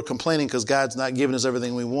we're complaining because God's not giving us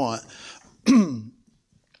everything we want.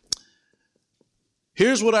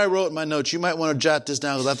 Here's what I wrote in my notes. You might want to jot this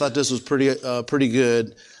down because I thought this was pretty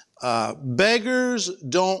good. Beggars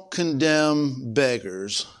don't condemn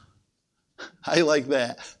beggars. I like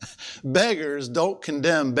that. Beggars don't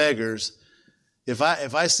condemn beggars. If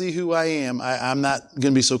I see who I am, I'm not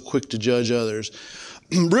going to be so quick to judge others.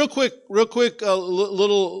 Real quick,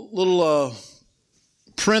 little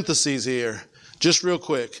parentheses here. Just real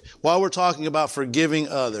quick. While we're talking about forgiving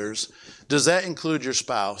others, does that include your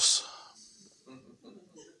spouse?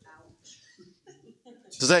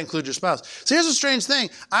 Does that include your spouse? See, here's a strange thing.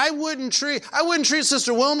 I wouldn't treat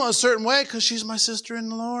Sister Wilma a certain way because she's my sister in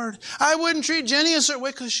the Lord. I wouldn't treat Jenny a certain way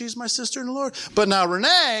because she's my sister in the Lord. But now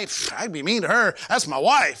Renee, I'd be mean to her. That's my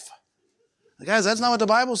wife. Guys, that's not what the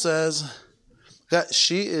Bible says. That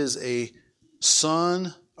she is a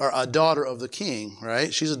son or a daughter of the king,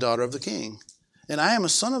 right? She's a daughter of the king. And I am a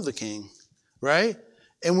son of the king, right?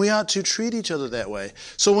 And we ought to treat each other that way.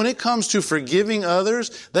 So when it comes to forgiving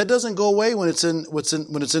others, that doesn't go away when it's in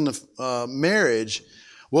the marriage.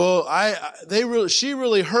 Well, she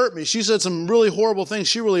really hurt me. She said some really horrible things.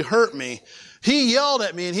 She really hurt me. He yelled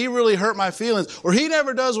at me and he really hurt my feelings. Or he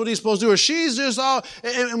never does what he's supposed to do. Or she's just all,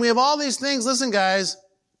 and we have all these things. Listen, guys,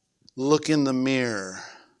 look in the mirror.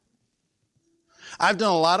 I've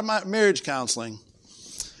done a lot of my marriage counseling.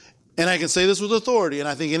 And I can say this with authority, and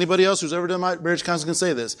I think anybody else who's ever done my marriage counseling can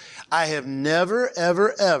say this. I have never,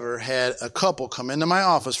 ever, ever had a couple come into my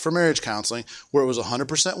office for marriage counseling where it was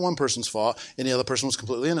 100% one person's fault and the other person was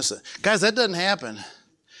completely innocent. Guys, that doesn't happen.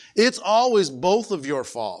 It's always both of your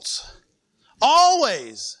faults.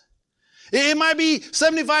 Always. It might be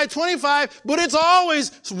 75-25, but it's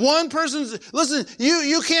always one person's. Listen,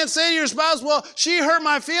 you can't say to your spouse, well, she hurt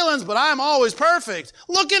my feelings, but I'm always perfect.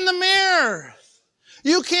 Look in the mirror.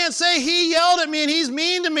 You can't say he yelled at me and he's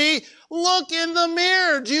mean to me. Look in the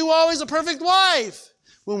mirror. Do you always a perfect wife?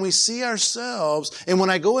 When we see ourselves, and when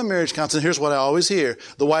I go in marriage counseling, here's what I always hear.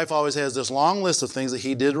 The wife always has this long list of things that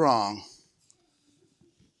he did wrong.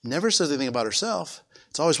 Never says anything about herself.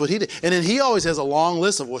 It's always what he did. And then he always has a long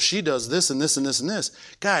list of, well, she does this and this and this and this.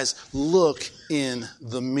 Guys, look in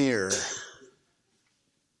the mirror.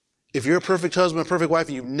 If you're a perfect husband, a perfect wife,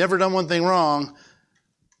 and you've never done one thing wrong,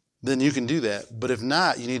 then you can do that. But if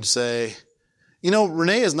not, you need to say,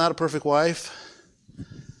 Renee is not a perfect wife,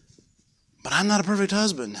 but I'm not a perfect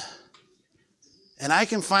husband. And I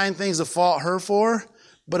can find things to fault her for,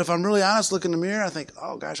 but if I'm really honest, look in the mirror, I think,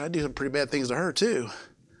 oh gosh, I do some pretty bad things to her too.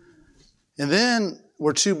 And then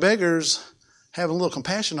we're two beggars having a little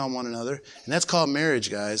compassion on one another, and that's called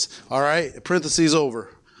marriage, guys. All right? Parentheses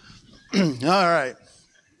over. All right.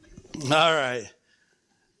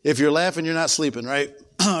 If you're laughing, you're not sleeping, right?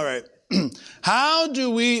 All right. How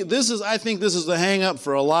do we, I think this is the hang up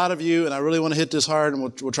for a lot of you, and I really want to hit this hard, and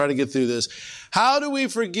we'll try to get through this. How do we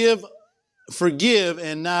forgive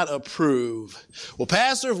and not approve? Well,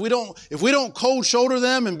 Pastor, if we don't cold shoulder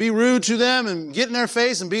them and be rude to them and get in their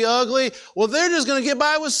face and be ugly, well, they're just going to get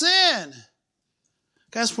by with sin.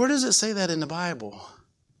 Guys, where does it say that in the Bible?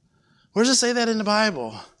 Where does it say that in the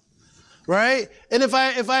Bible? Right? And if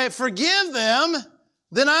I forgive them,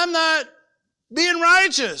 then I'm not being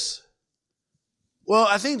righteous. Well,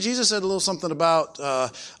 I think Jesus said a little something about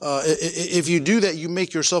if you do that, you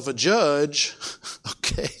make yourself a judge.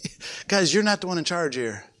 Okay. Guys, you're not the one in charge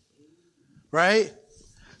here. Right?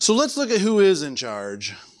 So let's look at who is in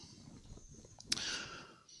charge.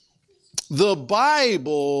 The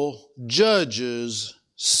Bible judges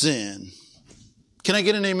sin. Can I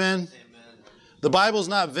get an amen? Amen. The Bible's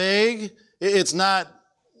not vague. It's not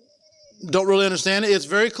don't really understand it, it's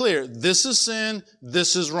very clear. This is sin.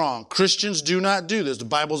 This is wrong. Christians do not do this. The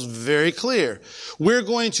Bible's very clear. We're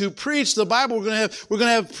going to preach the Bible. We're going to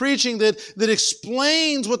have preaching that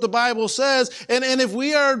explains what the Bible says. And if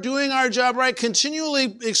we are doing our job right,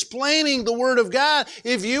 continually explaining the Word of God,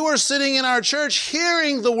 if you are sitting in our church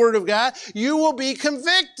hearing the Word of God, you will be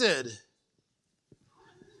convicted.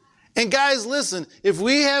 And guys, listen, if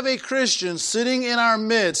we have a Christian sitting in our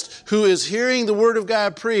midst who is hearing the Word of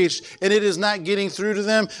God preached and it is not getting through to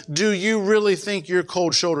them, do you really think your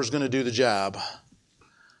cold shoulder is going to do the job?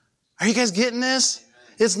 Are you guys getting this?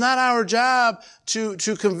 It's not our job to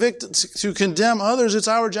condemn others. It's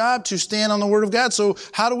our job to stand on the Word of God. So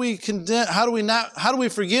how do we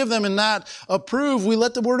forgive them and not approve? We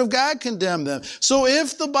let the Word of God condemn them. So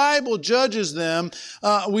if the Bible judges them,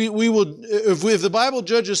 if the Bible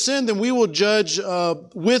judges sin, then we will judge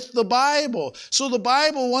with the Bible. So the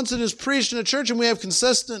Bible, once it is preached in a church and we have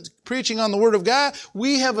consistent preaching on the Word of God,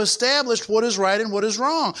 we have established what is right and what is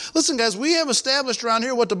wrong. Listen, guys, we have established around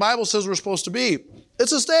here what the Bible says we're supposed to be.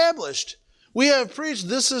 It's established. We have preached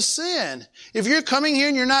this is sin. If you're coming here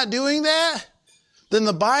and you're not doing that, then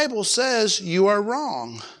the Bible says you are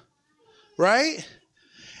wrong. Right?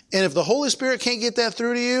 And if the Holy Spirit can't get that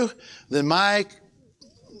through to you, then my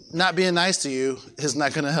not being nice to you is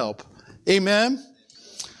not going to help. Amen?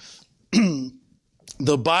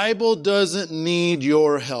 The Bible doesn't need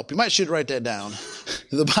your help. You might should write that down.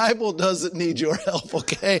 The Bible doesn't need your help,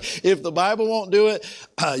 okay? If the Bible won't do it,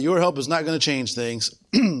 your help is not going to change things.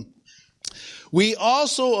 We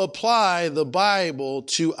also apply the Bible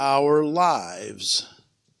to our lives.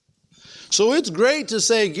 So it's great to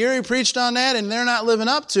say Gary preached on that and they're not living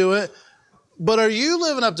up to it, but are you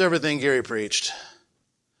living up to everything Gary preached?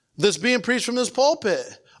 That's being preached from this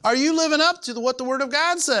pulpit. Are you living up to what the Word of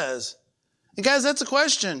God says? And guys, that's a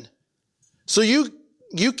question. So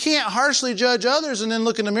you can't harshly judge others and then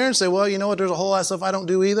look in the mirror and say, well, you know what, there's a whole lot of stuff I don't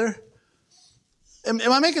do either. Am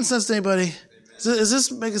I making sense to anybody? Is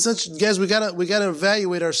this making sense? Guys, we gotta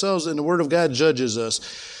evaluate ourselves, and the Word of God judges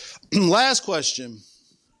us. Last question.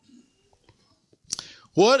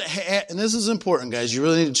 And this is important, guys. You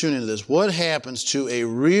really need to tune into this. What happens to a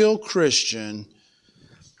real Christian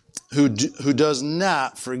who does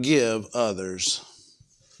not forgive others?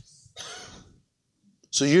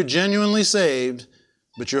 So you're genuinely saved,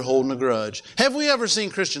 but you're holding a grudge. Have we ever seen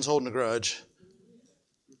Christians holding a grudge?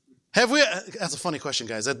 That's a funny question,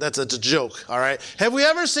 guys. That's a joke, all right? Have we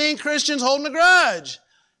ever seen Christians holding a grudge?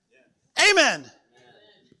 Yeah. Amen.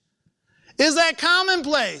 Is that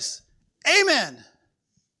commonplace? Amen.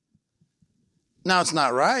 Now, it's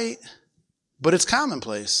not right, but it's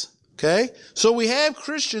commonplace, okay? So we have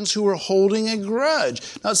Christians who are holding a grudge.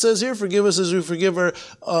 Now, it says here, forgive us as we forgive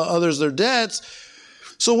others their debts.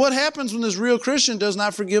 So what happens when this real Christian does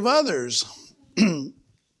not forgive others?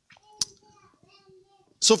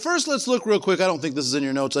 So first, let's look real quick. I don't think this is in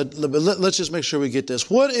your notes, but let's just make sure we get this.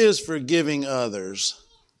 What is forgiving others?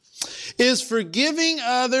 Is forgiving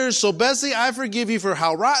others, so Bessie, I forgive you for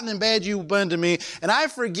how rotten and bad you've been to me, and I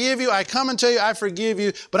forgive you, I come and tell you I forgive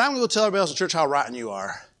you, but I'm going to go tell everybody else in church how rotten you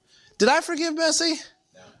are. Did I forgive Bessie?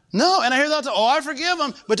 No, and I hear that, I forgive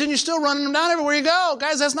them, but then you're still running them down everywhere you go.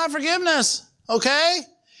 Guys, that's not forgiveness, okay?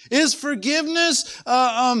 Is forgiveness,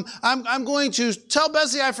 I'm going to tell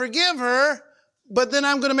Bessie I forgive her, but then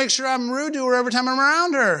I'm going to make sure I'm rude to her every time I'm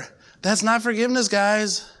around her. That's not forgiveness,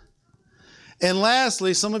 guys. And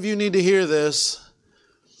lastly, some of you need to hear this.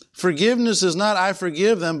 Forgiveness is not I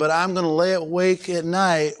forgive them, but I'm going to lay awake at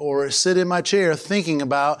night or sit in my chair thinking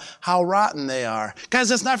about how rotten they are. Guys,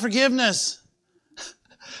 that's not forgiveness.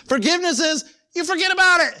 Forgiveness is you forget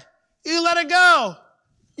about it. You let it go.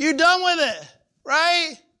 You're done with it,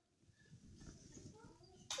 right?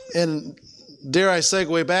 And dare I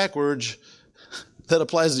segue backwards, that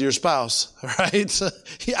applies to your spouse, right?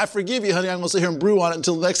 I forgive you, honey. I'm going to sit here and brew on it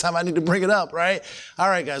until the next time I need to bring it up, right? All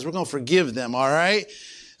right, guys, we're going to forgive them, all right?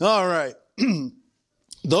 All right.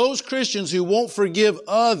 Those Christians who won't forgive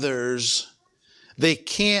others, they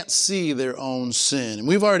can't see their own sin. And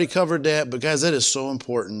we've already covered that, but guys, that is so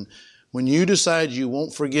important. When you decide you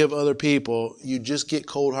won't forgive other people, you just get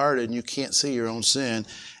cold-hearted and you can't see your own sin.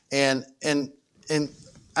 And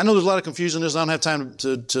I know there's a lot of confusion in this. I don't have time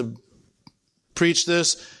to preach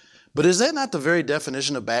this, but is that not the very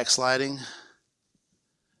definition of backsliding?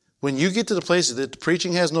 When you get to the place that the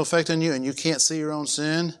preaching has no effect on you and you can't see your own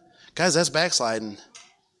sin, guys, that's backsliding.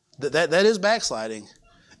 That is backsliding.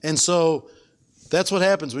 And so that's what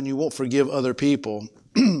happens when you won't forgive other people.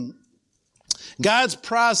 God's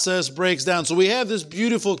process breaks down. So we have this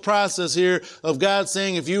beautiful process here of God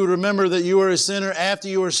saying, if you would remember that you are a sinner after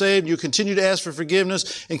you are saved, you continue to ask for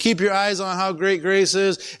forgiveness and keep your eyes on how great grace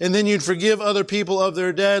is, and then you'd forgive other people of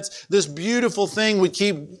their debts. This beautiful thing would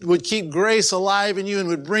keep grace alive in you and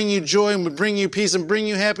would bring you joy and would bring you peace and bring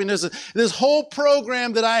you happiness. This whole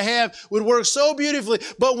program that I have would work so beautifully.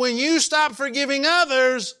 But when you stop forgiving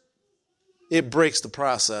others, it breaks the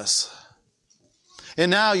process. And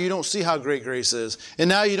now you don't see how great grace is. And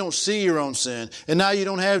now you don't see your own sin. And now you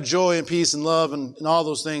don't have joy and peace and love and all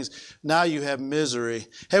those things. Now you have misery.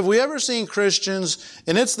 Have we ever seen Christians,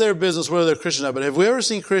 and it's their business whether they're Christian or not, but have we ever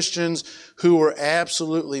seen Christians who were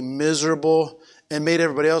absolutely miserable and made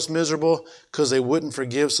everybody else miserable because they wouldn't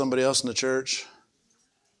forgive somebody else in the church?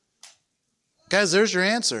 Guys, there's your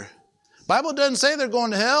answer. Bible doesn't say they're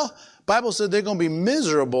going to hell. Bible said they're going to be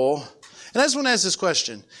miserable. And I just want to ask this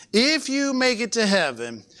question. If you make it to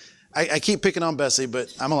heaven, I keep picking on Bessie, but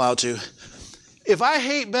I'm allowed to. If I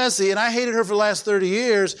hate Bessie and I hated her for the last 30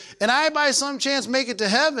 years, and I by some chance make it to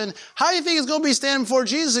heaven, how do you think it's going to be standing before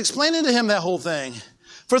Jesus explaining to him that whole thing?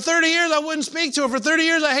 For 30 years, I wouldn't speak to her. For 30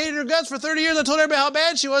 years, I hated her guts. For 30 years, I told everybody how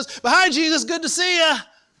bad she was. But hi, Jesus, good to see you.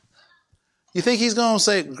 You think he's going to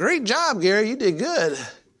say, great job, Gary, you did good.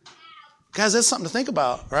 Guys, that's something to think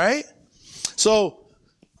about, right? So,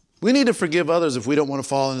 we need to forgive others if we don't want to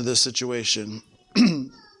fall into this situation.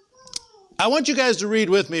 I want you guys to read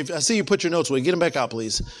with me. I see you put your notes away. Get them back out,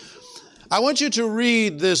 please. I want you to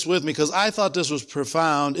read this with me because I thought this was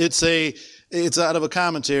profound. It's out of a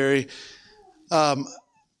commentary.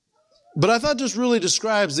 But I thought this really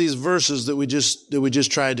describes these verses that we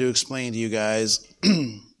just tried to explain to you guys.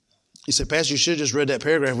 You say, Pastor, you should have just read that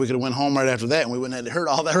paragraph. We could have went home right after that and we wouldn't have heard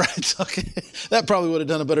all that, right? Okay. That probably would have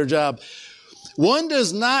done a better job. One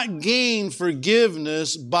does not gain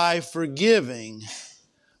forgiveness by forgiving,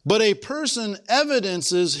 but a person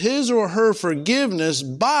evidences his or her forgiveness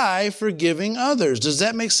by forgiving others. Does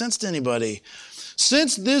that make sense to anybody?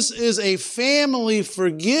 Since this is a family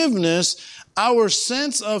forgiveness, our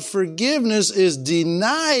sense of forgiveness is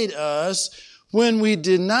denied us when we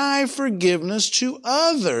deny forgiveness to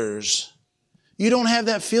others. You don't have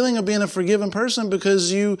that feeling of being a forgiven person because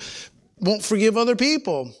you won't forgive other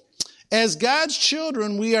people. As God's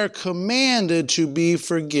children, we are commanded to be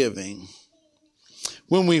forgiving.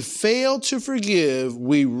 When we fail to forgive,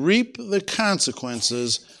 we reap the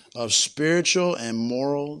consequences of spiritual and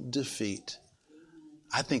moral defeat.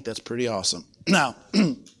 I think that's pretty awesome. Now,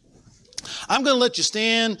 I'm going to let you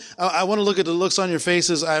stand. I want to look at the looks on your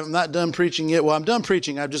faces. I'm not done preaching yet. Well, I'm done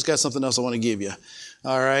preaching. I've just got something else I want to give you.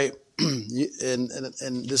 All right? And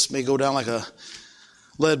this may go down like a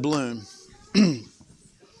lead balloon.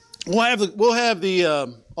 We'll have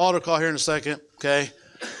the altar call here in a second, okay?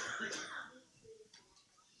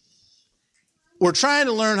 We're trying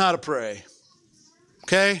to learn how to pray,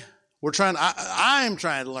 okay? I'm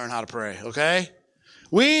trying to learn how to pray, okay?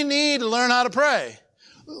 We need to learn how to pray.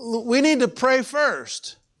 We need to pray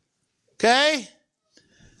first, okay?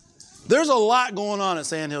 There's a lot going on at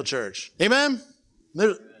Sand Hill Church. Amen?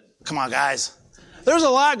 Come on, guys. There's a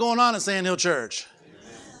lot going on at Sand Hill Church.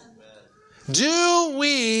 Do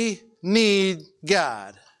we need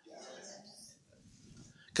God?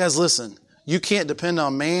 Guys, listen. You can't depend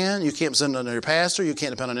on man. You can't depend on your pastor. You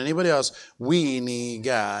can't depend on anybody else. We need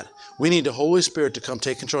God. We need the Holy Spirit to come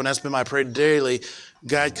take control. And that's been my prayer daily.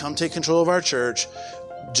 God, come take control of our church.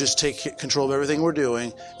 Just take control of everything we're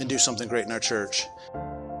doing and do something great in our church.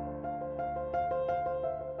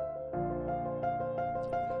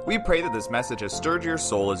 We pray that this message has stirred your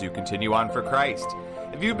soul as you continue on for Christ.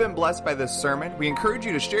 If you've been blessed by this sermon, we encourage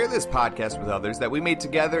you to share this podcast with others that we may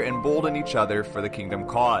together embolden each other for the kingdom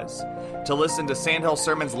cause. To listen to Sandhill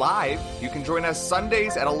Sermons live, you can join us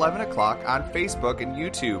Sundays at 11 o'clock on Facebook and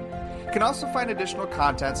YouTube. You can also find additional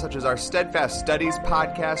content such as our Steadfast Studies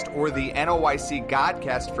podcast or the NOYC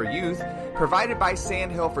Godcast for Youth, provided by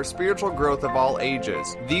Sandhill for spiritual growth of all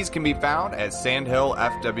ages. These can be found at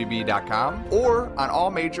sandhillfwb.com or on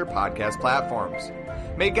all major podcast platforms.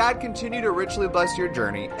 May God continue to richly bless your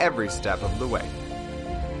journey every step of the way.